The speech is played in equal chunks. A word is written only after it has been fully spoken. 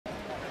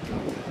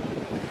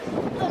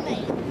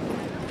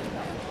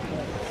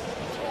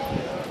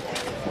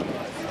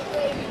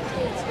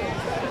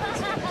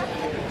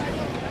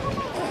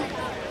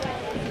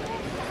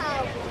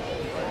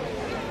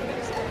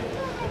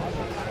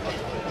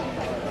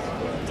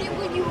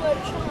you were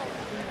trying.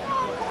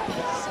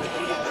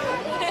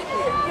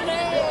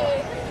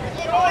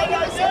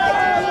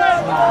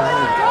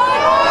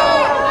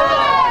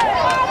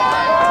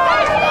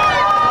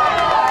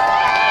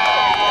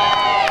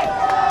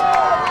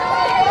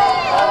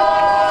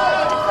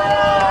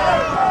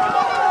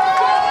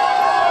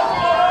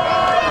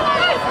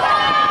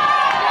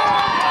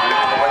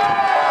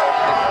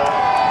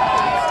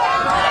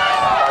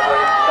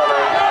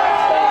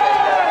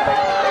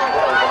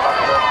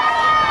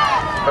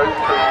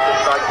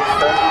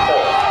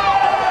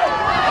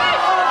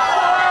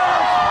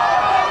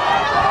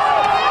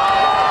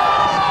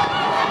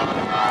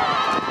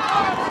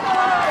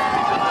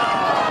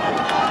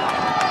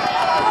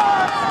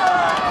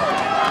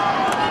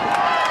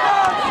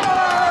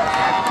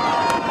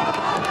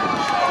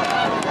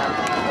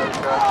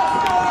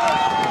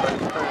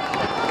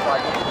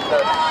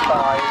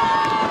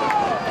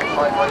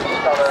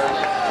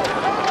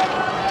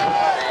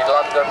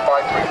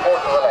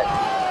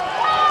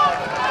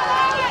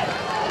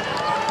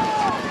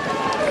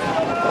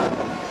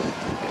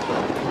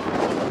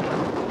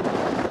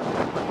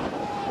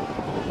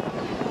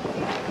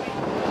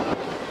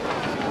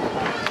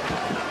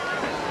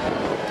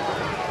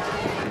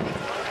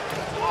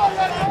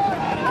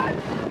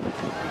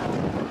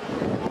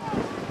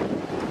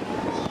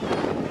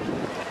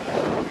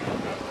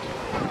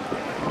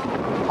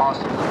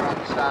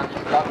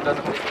 London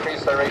have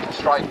increased their rate of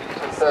striking to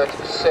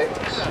 36.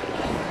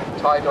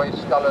 Tideway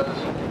scullers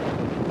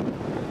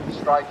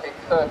striking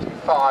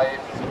 35.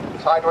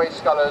 Tideway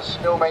scullers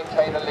still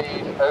maintain a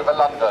lead over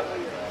London.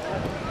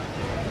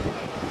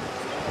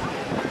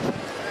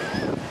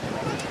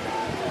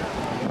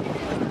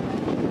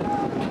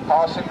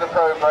 Passing the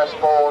progress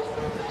board,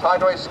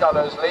 Tideway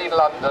scullers lead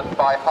London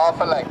by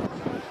half a length.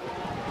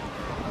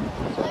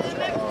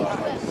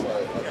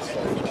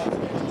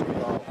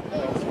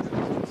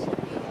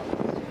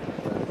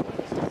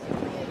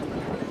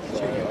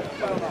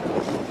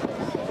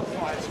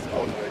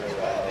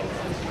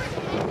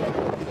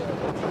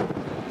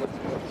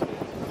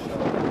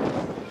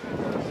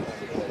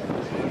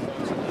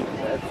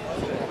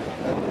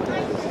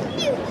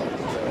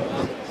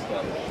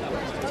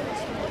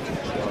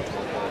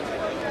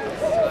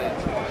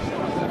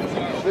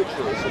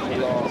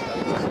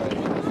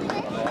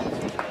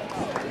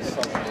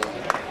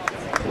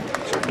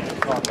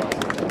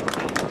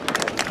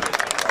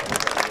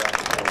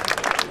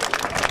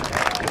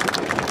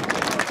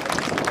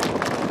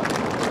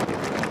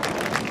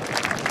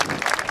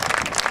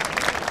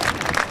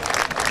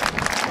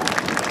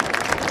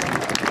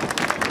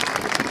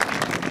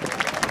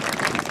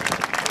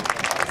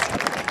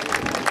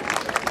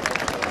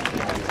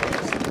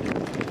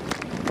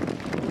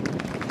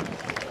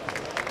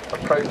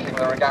 Approaching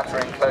the regatta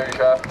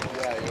enclosure,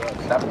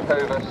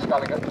 Napkova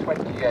sculling at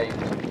 28,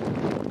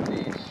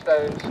 the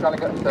Stone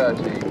sculling at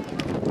 30,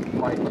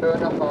 by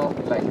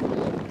 2.5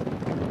 lengths.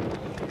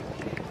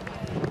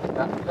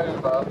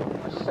 Napkova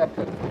was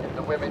second in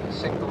the women's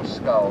single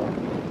scull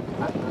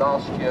at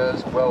last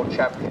year's World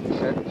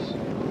Championships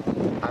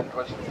and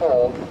was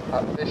fourth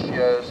at this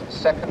year's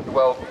second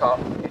World Cup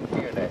in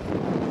Munich.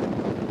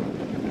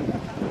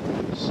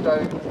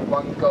 Stone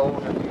won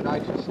gold at the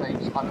United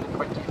States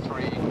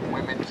Under-23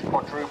 Women's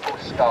Quadruple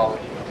Scull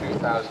in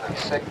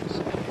 2006,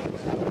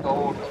 and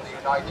gold at the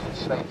United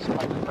States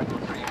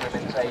Under-23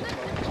 Women's 8 in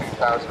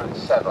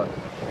 2007.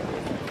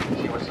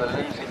 She was the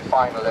losing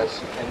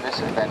finalist in this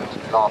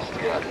event last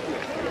year.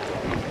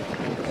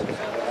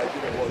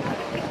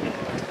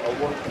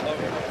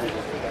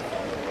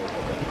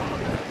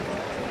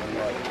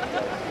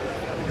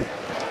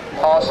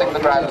 Passing the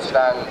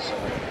grandstands,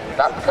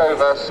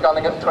 Napkova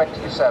sculling at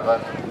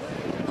 27,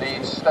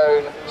 leads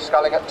Stone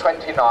sculling at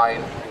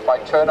 29 by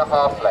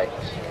 2.5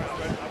 lengths.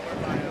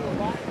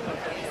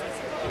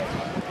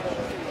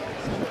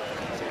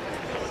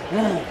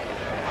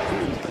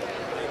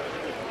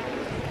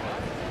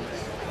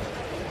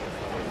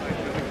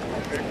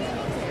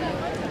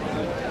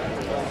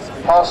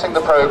 Passing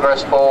the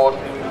progress board,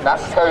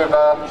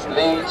 Napkova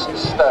leads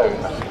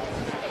Stone.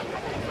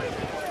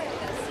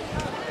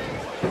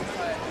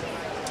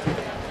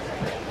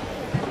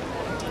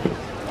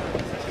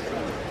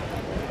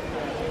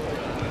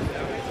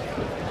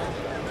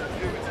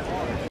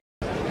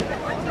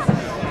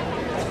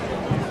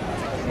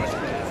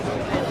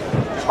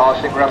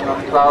 Passing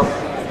Remnant Club,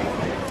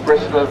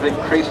 Bristol have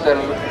increased their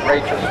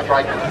rate of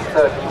striking to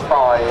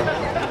 35.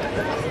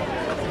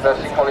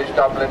 University College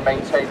Dublin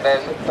maintain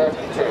theirs at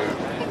 32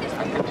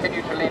 and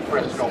continue to lead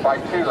Bristol by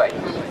 2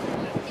 lengths.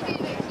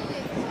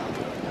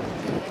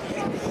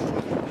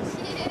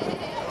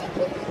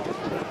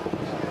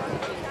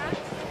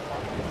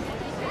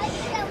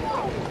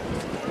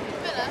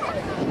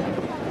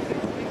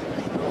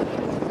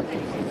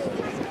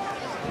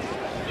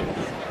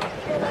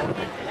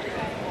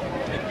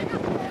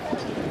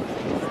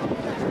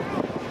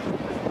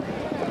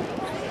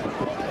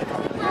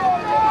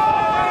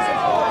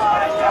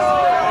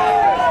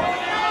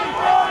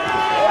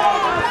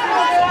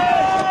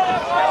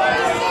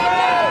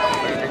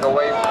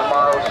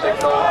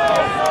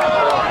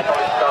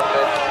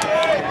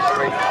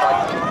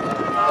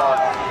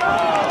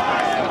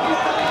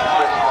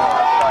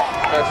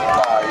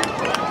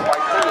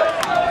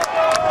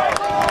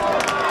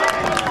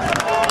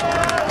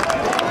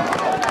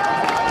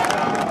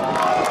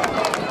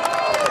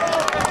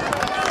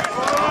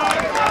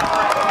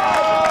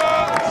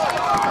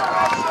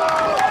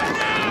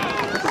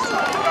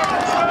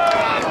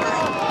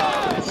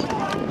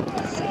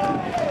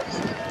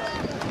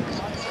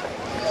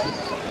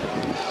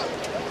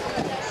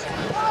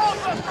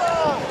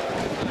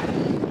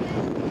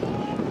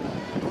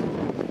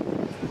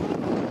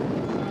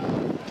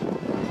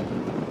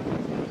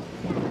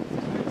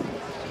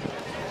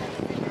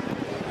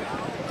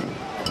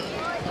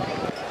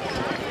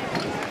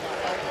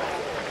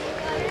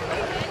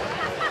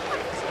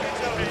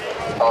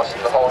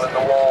 passing the hole in the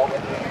wall.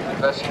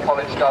 University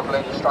College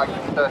Dublin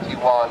striking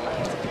 31,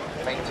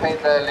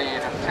 maintain their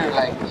lead of 2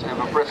 lengths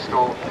over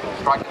Bristol,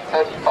 striking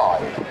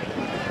 35.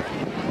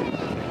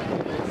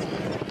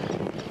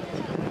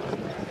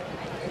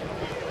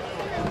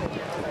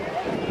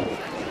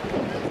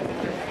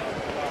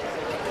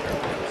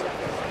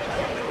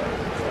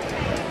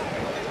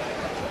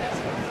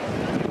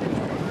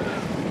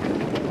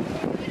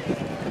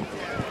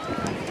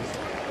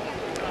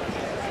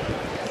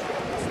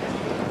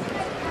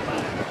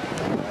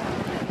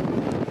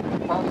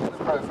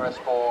 Progress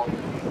board,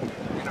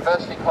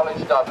 University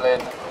College Dublin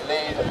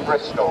lead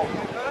Bristol.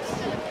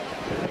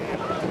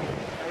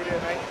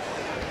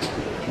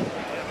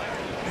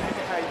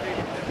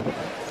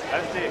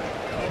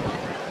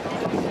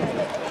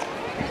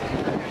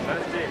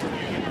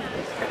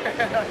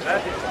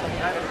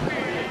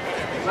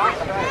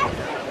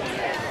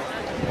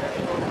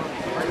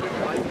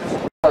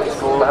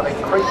 School have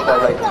increased their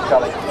rate of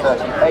sculling to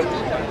 38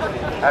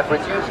 and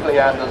reduced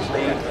Leander's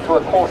lead to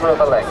a quarter of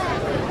a length.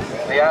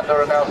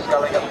 Leander are now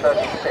sculling at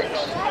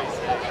 36.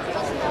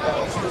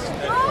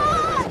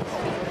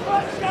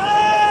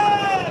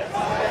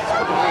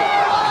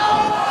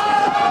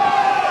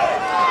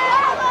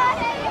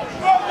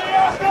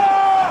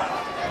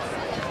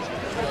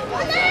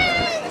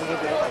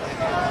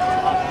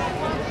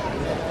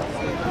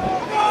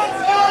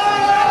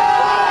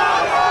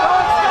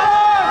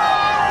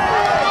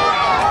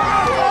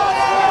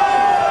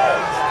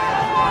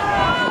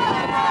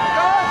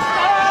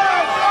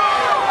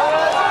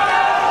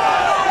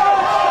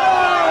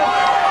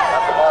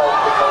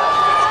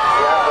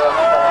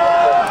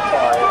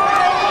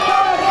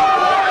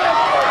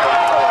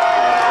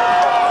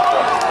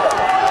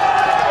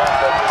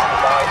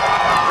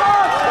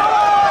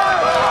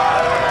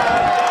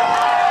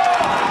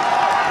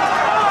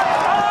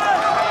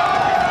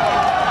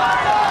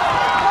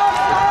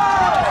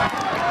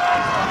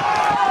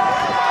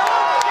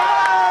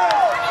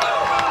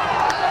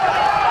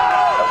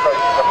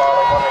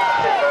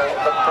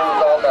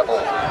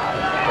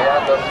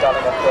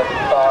 Sculling at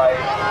 35,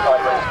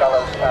 sideways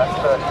scullers at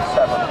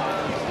 37.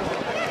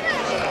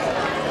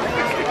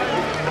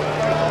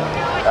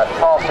 At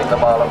passing the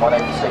mile and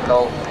 1/8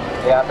 signal,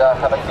 Leander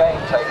have again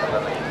taken the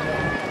lead,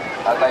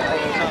 and they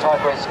lead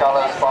sideways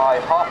scullers by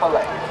half a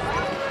length.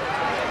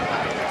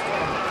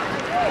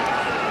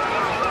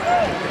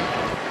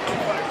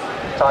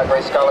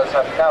 Sideways scullers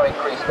have now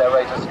increased their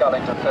rate of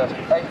sculling to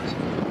 38.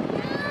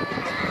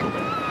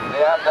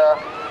 Leander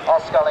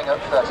are sculling at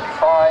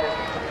 35.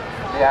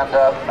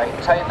 Leander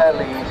maintain their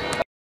lead.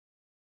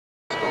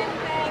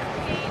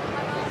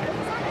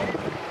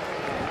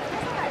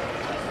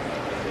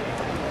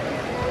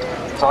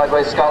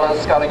 Sideways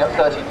scullers sculling at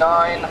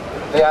 39,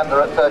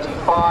 Leander at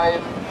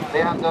 35.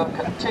 Leander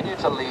continue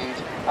to lead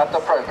at the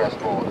progress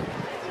board.